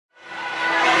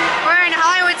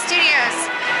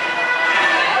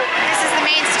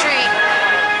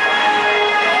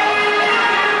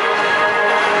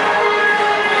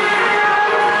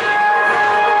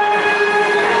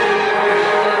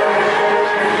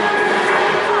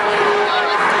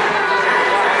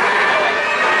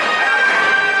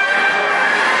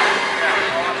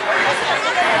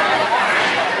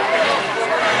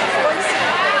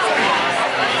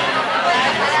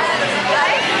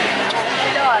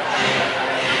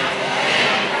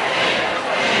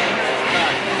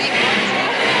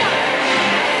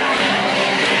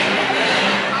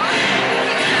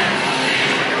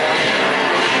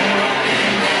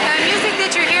music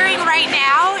that you're hearing right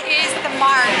now is the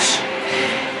march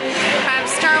of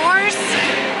Star Wars.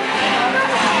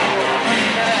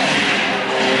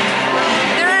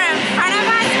 They're in front of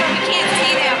us, but we can't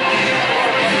see them.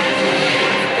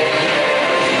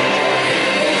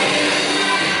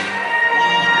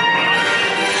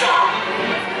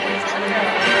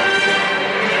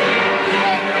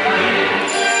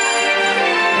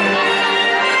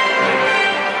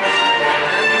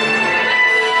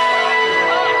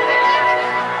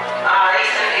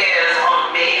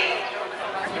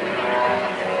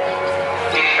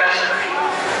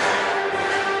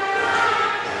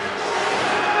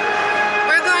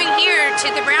 To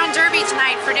the Brown Derby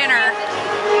tonight for dinner.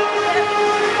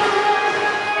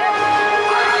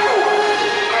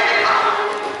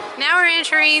 Now we're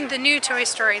entering the new Toy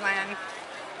Story Land.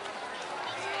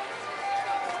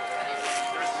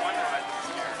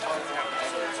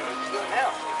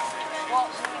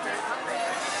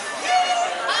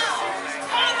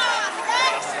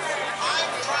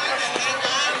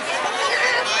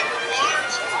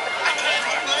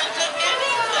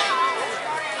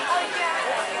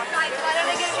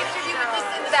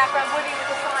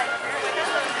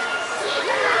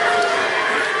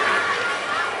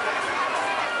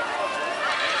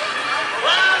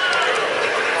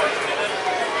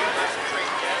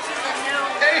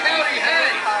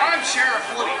 Sheriff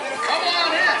Woody, come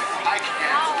on in. I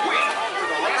can't wait for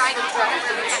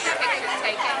the rest of the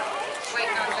time.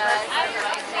 Waiting on Doug.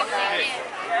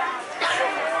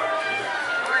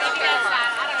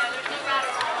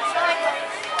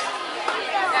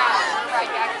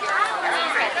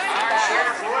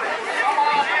 Sheriff Woody, come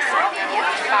on in.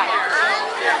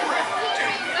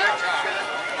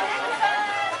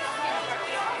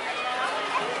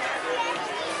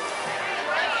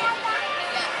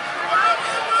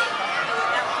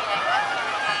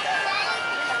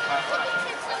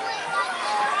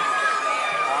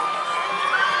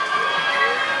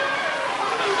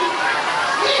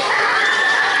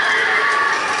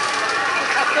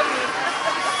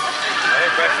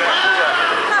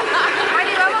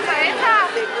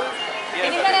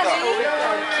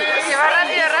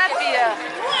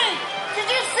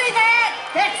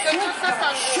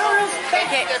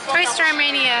 Toy Story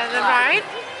Mania, the ride.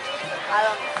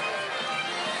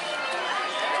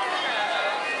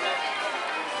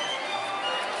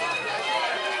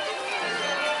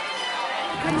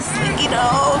 Slinky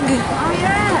dog. Oh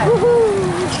yeah. Woohoo.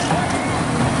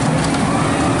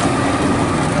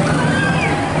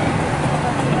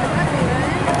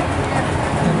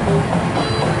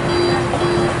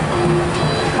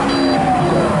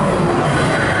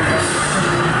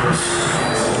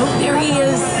 Oh, there he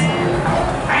is.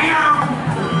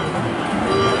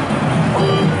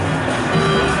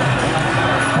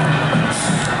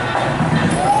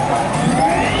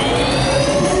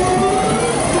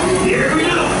 Here we go.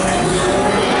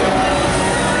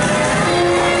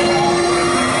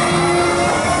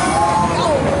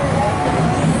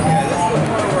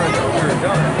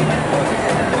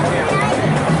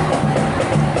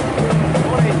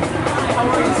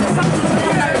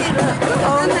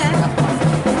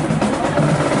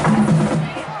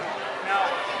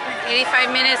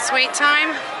 Wait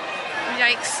time.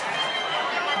 Yikes.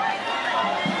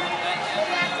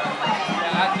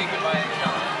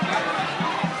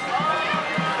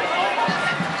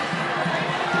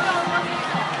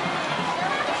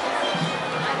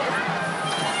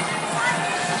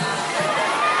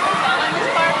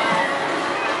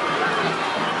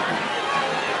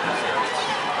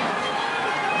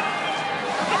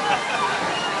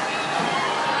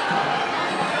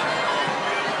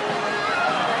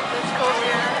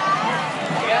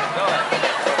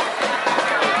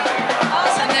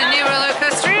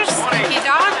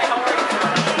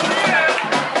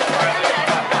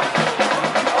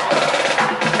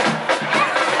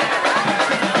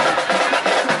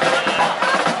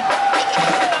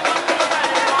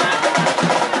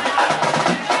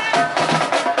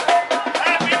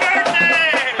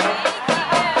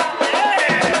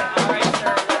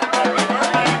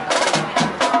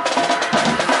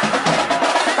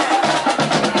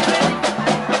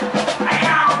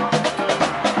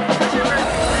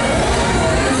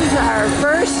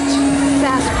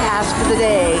 The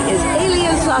day is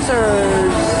alien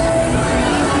saucers.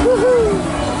 Woohoo!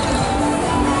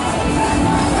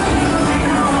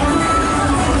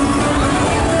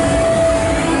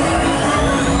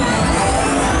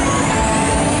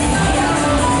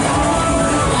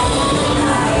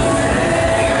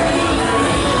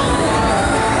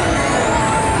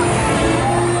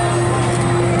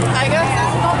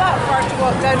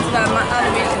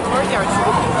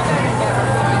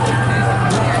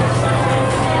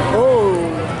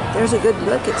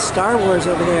 Look at Star Wars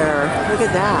over there. Look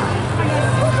at that.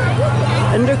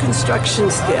 Under construction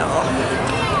still.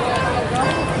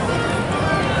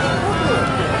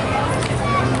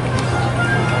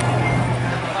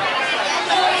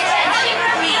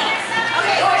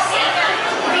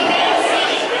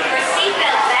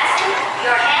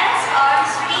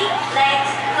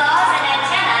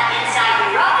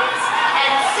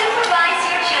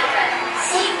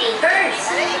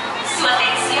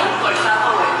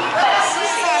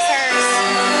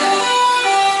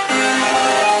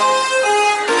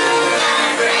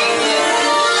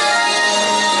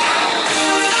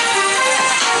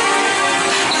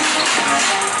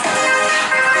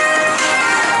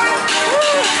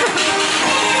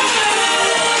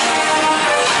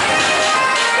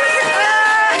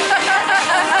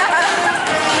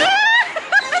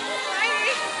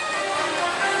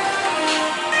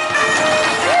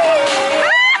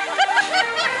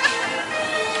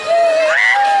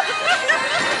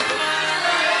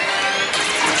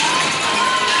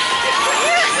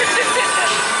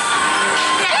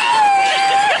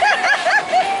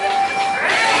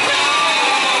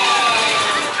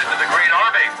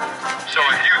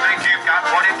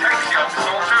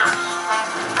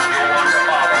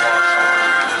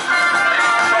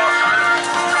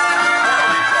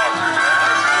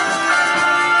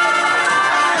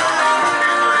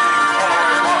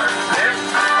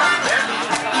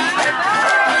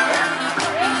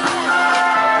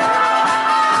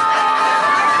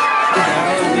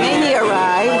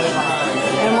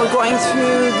 Going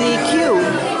through the queue.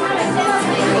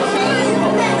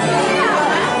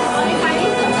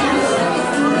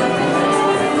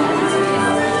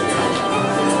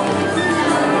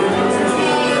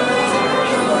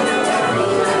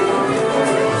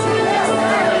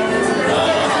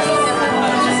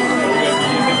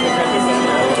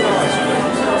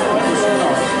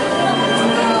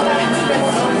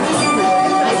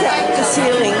 Look up the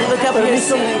ceiling. Look up the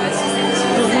ceiling.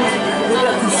 Look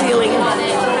up the ceiling.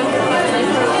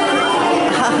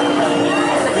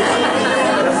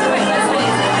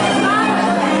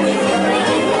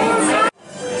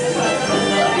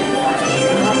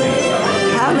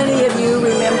 How many of you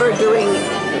remember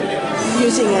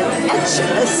using an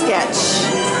Etch-a-Sketch?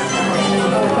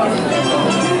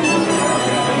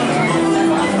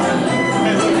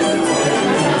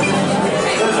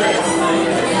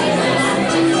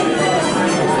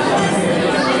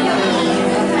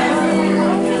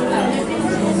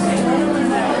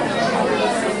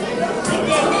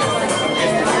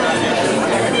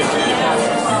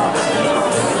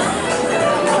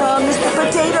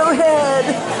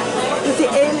 The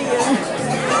alien.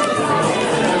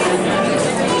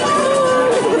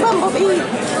 Look at the bumblebee.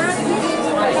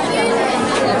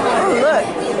 Oh, look.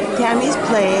 Tammy's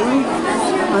playing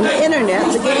on the internet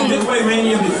the game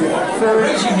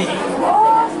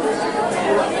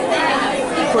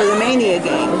for the Mania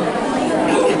game.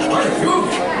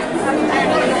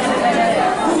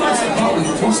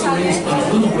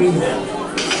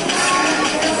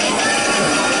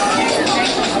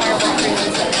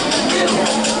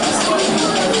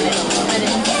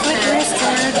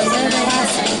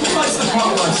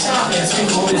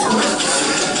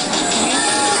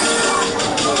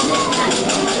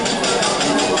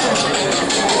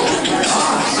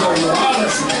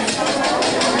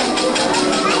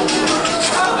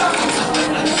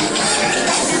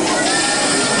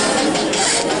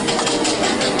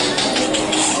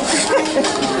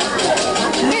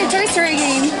 Here, Toy Story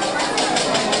game.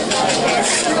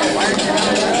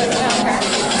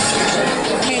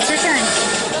 Okay, it's your turn.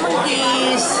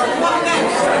 Please.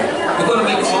 You're going to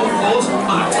make phone calls on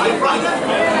my typewriter?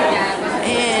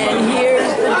 And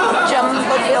here's the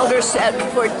Jumbo Builder set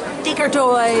for Tinker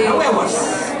Toys.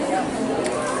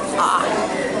 Ah.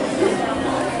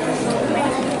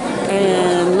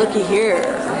 And looky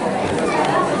here.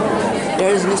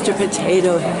 There's Mr.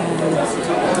 Potato Head.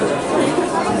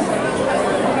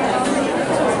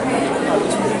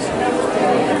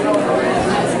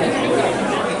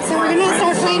 So we're gonna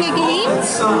start playing a game.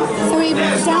 So we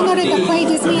downloaded the Play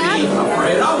Disney app. We're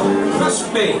in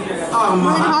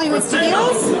Hollywood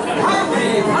Studios.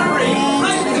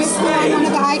 And just go on one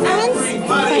of the icons.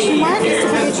 Question mark is to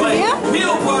play the trivia.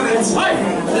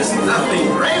 There's nothing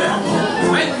greater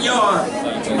when you're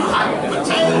hot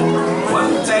potato. 1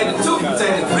 potato, 2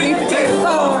 potato, 3 potato, 4,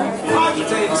 5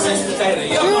 potato, 6 potato.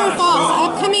 True or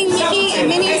false? Upcoming Mickey and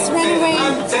Minnie's Runaway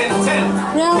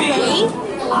Railway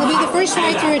will be the first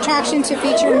ride-through attraction to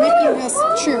feature Mickey Mouse.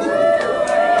 True.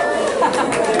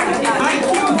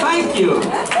 Thank you.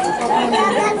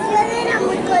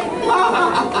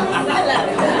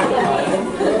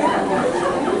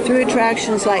 through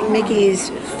attractions like Mickey's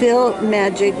Fill Her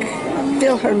Magic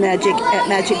at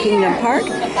Magic Kingdom Park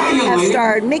have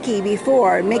starred Mickey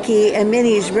before. Mickey and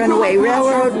Minnie's Runaway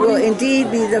Railroad will indeed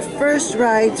be the first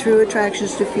ride through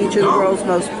attractions to feature the world's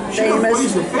most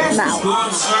famous mouse.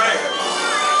 I'm saying.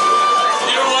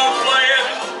 You love playing?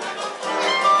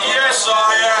 Yes,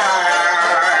 I am.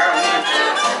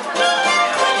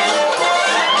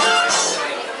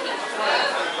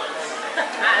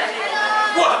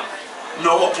 What?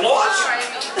 No applause?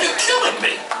 You're killing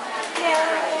me.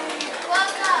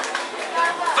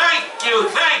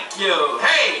 Thank you.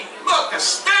 Hey, look, a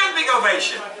standing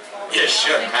ovation. You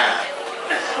should have.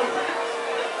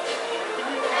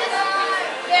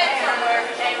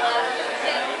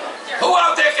 Who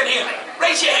out there can hear me?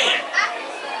 Raise your hand.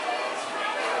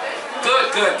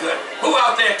 Good. Who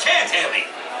out there can't hear me?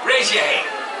 Raise your hand.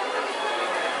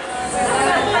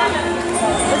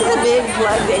 Look at the big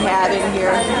plug they have in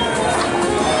here.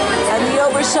 And the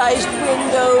oversized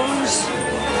windows.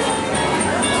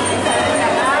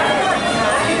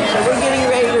 So we're getting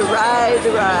ready to ride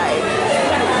the ride.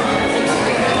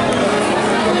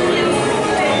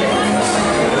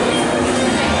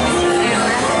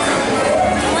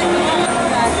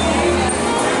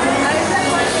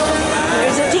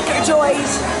 There's the Tinker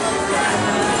Toys.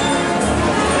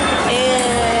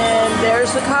 And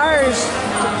there's the cars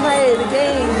to play the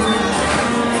game.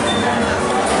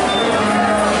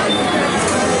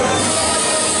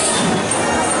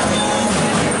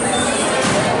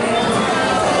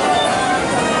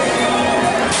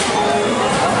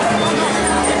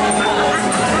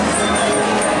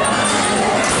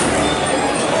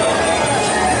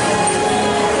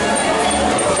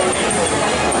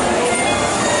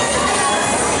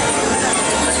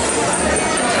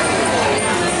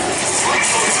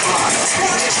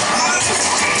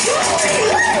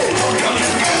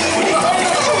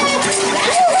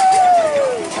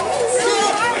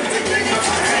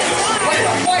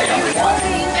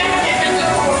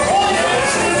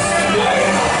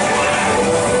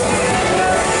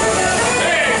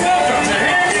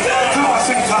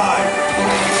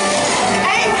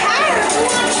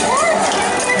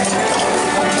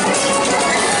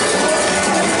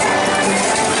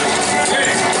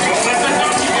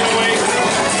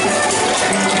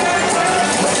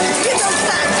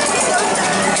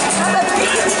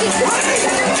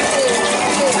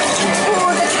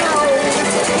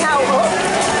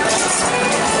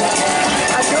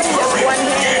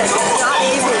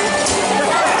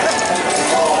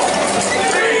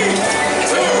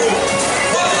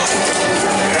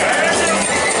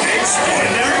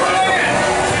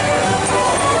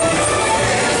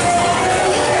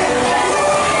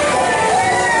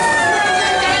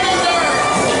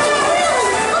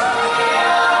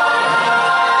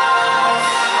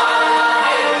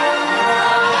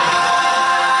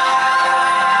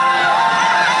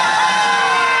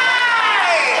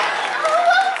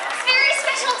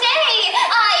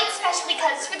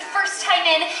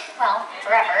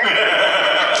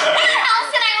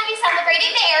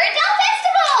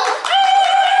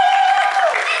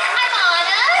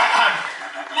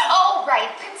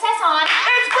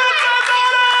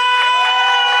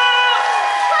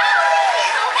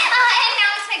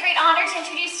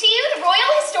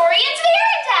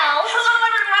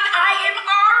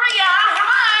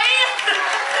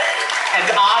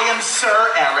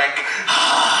 Sir Eric.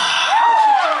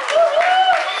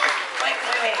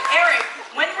 Wait. Eric,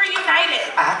 when were you knighted?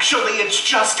 Actually, it's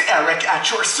just Eric at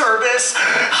your service.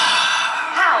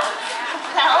 How?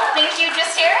 Well, thank you,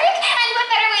 just Eric. And what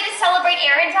better way to celebrate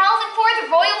Arendelle than for the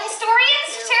royal historians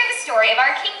to share the story of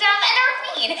our kingdom and our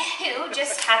queen, who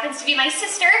just happens to be my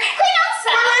sister, Queen Elsa.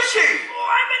 Where is she? Oh,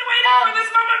 I've been waiting for this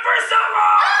moment for so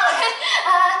long.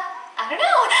 I don't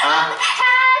know.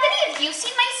 Have any of you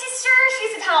seen my sister?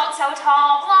 She's about so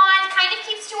tall, blonde, kind of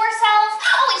keeps to herself.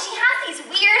 Oh, and she has these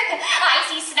weird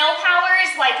icy snow powers,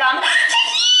 like,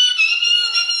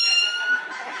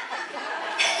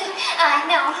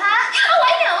 no, huh? Oh,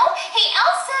 I know. Hey,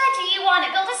 Elsa, do you want to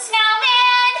build a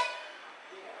snowman?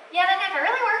 Yeah, that never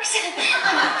really works.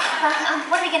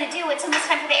 What are we gonna do? It's almost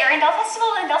time for the Arendelle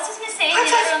Festival, and Elsa's missing, and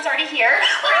everyone's already here.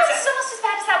 Well, it's almost as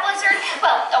bad as that blizzard.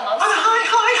 Well, almost.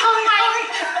 Hi.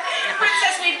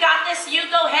 Princess, we've got this. You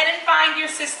go ahead and find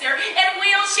your sister, and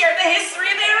we'll share the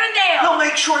history of Arendelle. We'll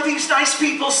make sure these nice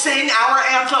people sing our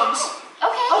anthems.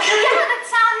 Okay. Yeah, that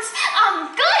sounds,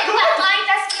 good. Well, I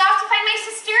best be off to find my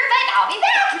sister, but I'll be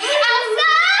back. Elsa!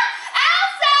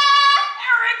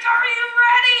 Eric, are you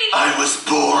ready? I was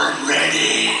born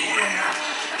ready.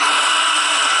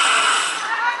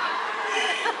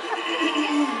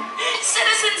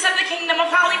 Citizens of the Kingdom of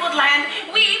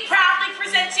Hollywoodland, we proudly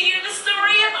present to you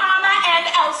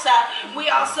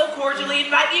also cordially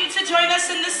invite you to join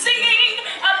us in the singing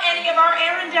of any of our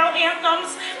Arendelle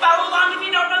anthems. Follow along if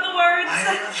you don't know the words.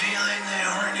 I have a feeling they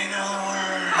already know the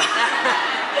words.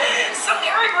 So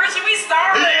Eric, where should we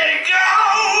start? Let it go!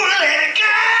 Let it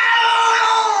go!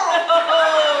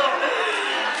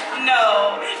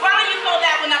 No. Why don't you fold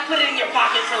that one up, put it in your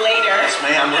pocket for later? Yes,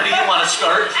 ma'am. Where do you want to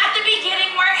start? At the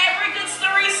beginning, where every good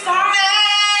story starts.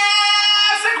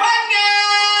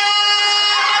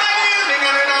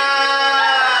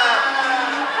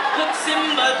 Put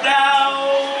Simba down.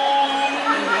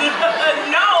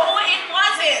 No, it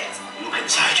wasn't. Look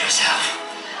inside yourself.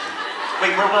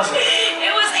 Wait, where was it?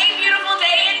 It was a beautiful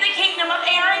day in the kingdom of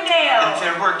Arendelle. And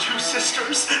there were two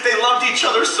sisters. They loved each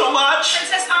other so much.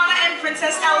 Princess Anna and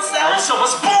Princess Elsa. Elsa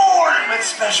was born with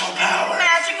special powers.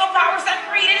 Magical powers that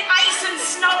created ice and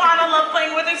snow. Anna loved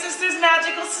playing with her sister's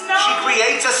magical snow. She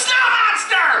creates a snow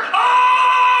monster! Oh!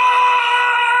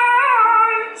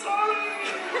 I'm sorry.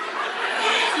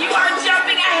 You are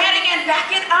jumping ahead again. Back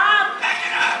it up. Back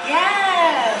it up.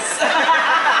 Yes.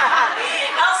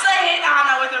 Elsa hit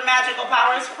Anna with her magical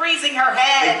powers, freezing her They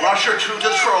head. rush her to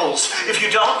the trolls. If you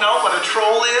don't know what a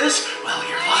troll is, well,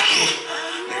 you're lucky.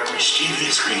 They're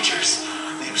mischievous creatures.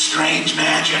 They have strange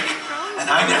magic. And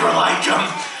I never liked them.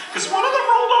 Because one of them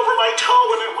rolled over my toe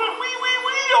and it went wee, wee,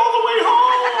 wee all the way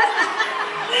home.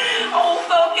 Oh,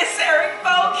 focus, Eric,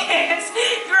 focus.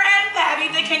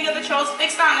 Grandpappy, the king of the trolls,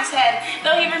 fixed Anna's head,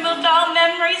 though he removed all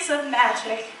memories of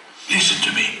magic. Listen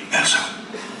to me, Elsa.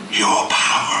 Your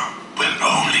power will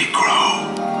only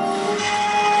grow.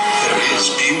 There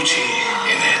is beauty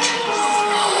in it,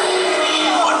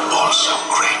 but also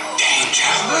great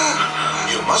danger.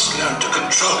 You must learn to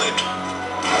control it.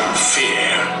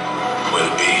 Fear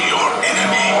will be your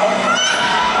enemy.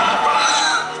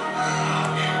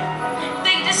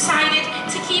 They decided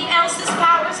to keep Elsa's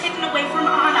powers hidden away from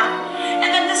Anna.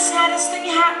 And then the saddest thing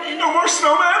happened. No more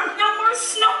snowmen? No more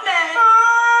snowmen.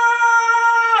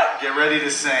 Ah! Get ready to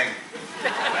sing.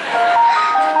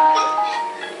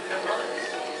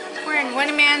 We're in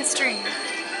one man stream.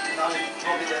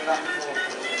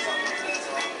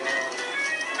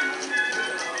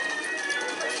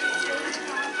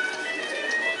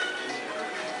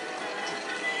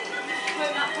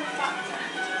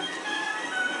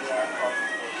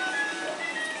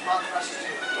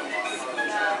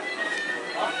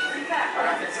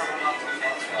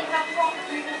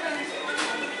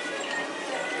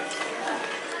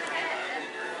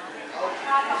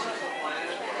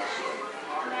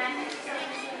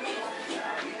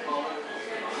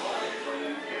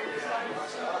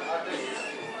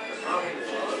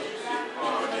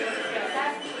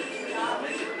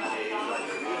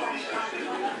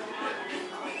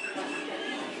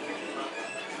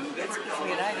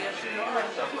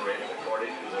 Separated according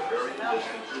to their varying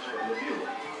distances from the viewer.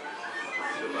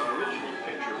 With our original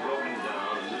picture broken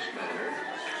down in this manner,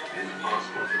 it is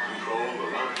possible to control the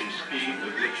relative speed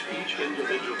with which each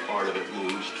individual part of it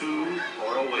moves to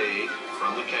or away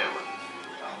from the camera.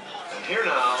 And here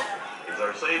now is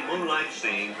our same moonlight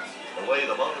scene, the way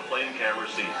the multiplane camera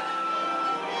sees it.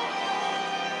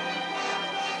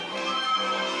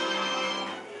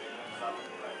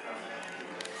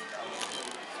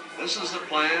 This is the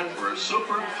plan for a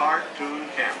super cartoon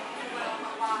camera.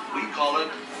 We call it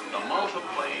the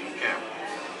multiplane camera.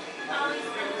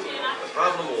 The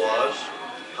problem was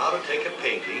how to take a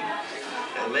painting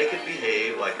and make it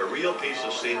behave like a real piece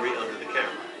of scenery under the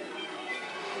camera.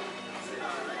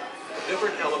 The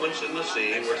different elements in the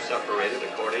scene were separated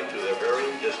according to their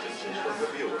varying distances from the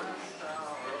viewer.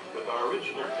 With our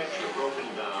original picture broken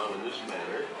down in this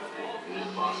manner, it is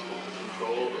possible to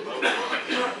control the relative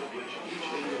speed with which each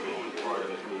individual part of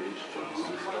it moves to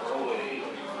or away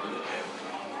from the camera.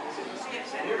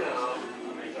 Here now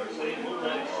is our same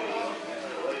moonlight scene,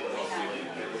 the way the multiplane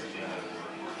camera sees it.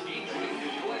 Each week you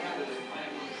select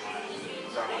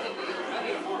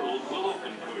the world will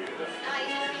open to you.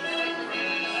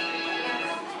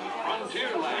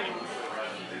 Frontierland.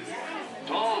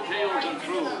 Tall tales and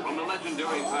true from the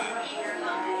legendary past.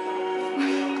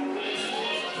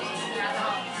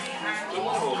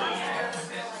 Tomorrowland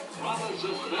promises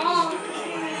things to come.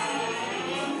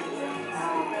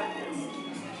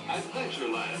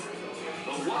 Adventureland,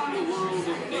 the wonder world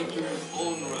of nature's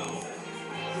own realm.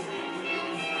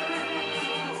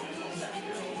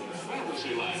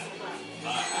 Fantasyland, the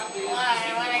happiest.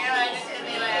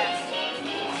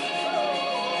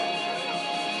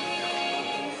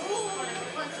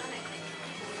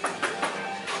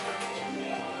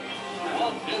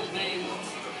 Walt Disney's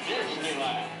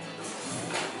Disneyland.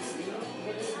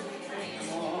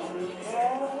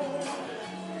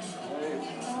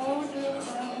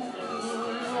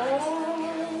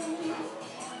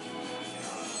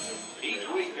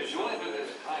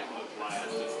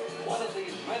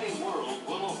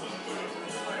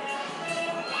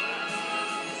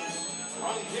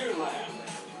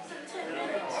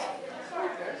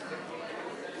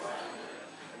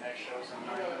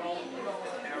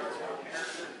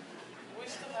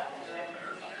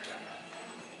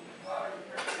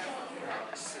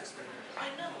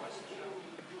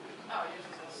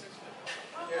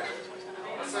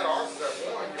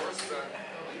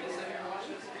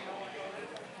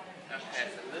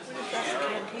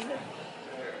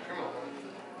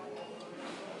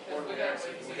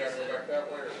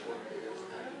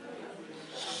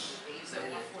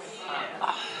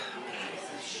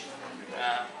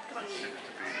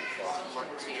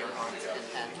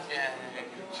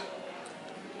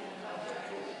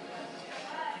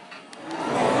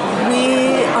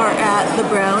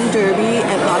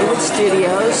 Hollywood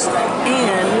Studios,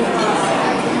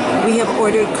 and we have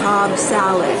ordered Cobb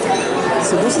salad.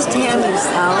 So this is Tammy's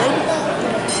salad,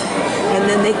 and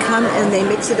then they come and they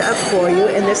mix it up for you,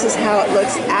 and this is how it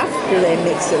looks after they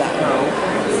mix it up.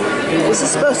 This is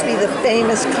supposed to be the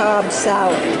famous Cobb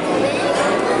salad,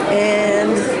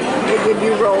 and they give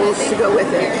you rolls to go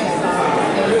with it.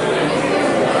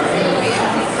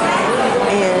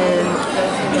 And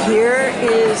here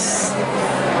is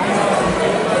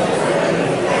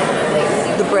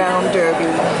the Brown Derby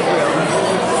room.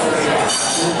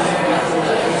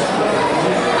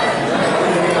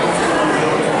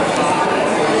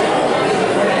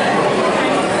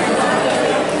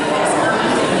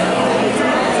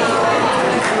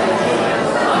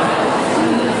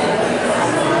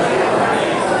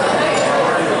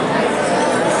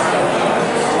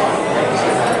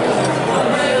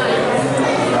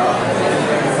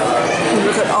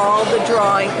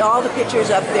 All the pictures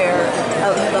up there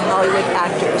of the Hollywood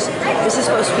actors. This is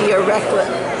supposed to be a replica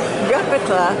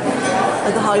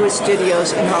of the Hollywood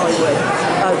Studios in Hollywood,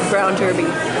 of the Brown Derby.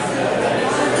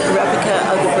 A replica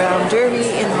of the Brown Derby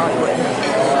in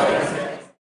Hollywood.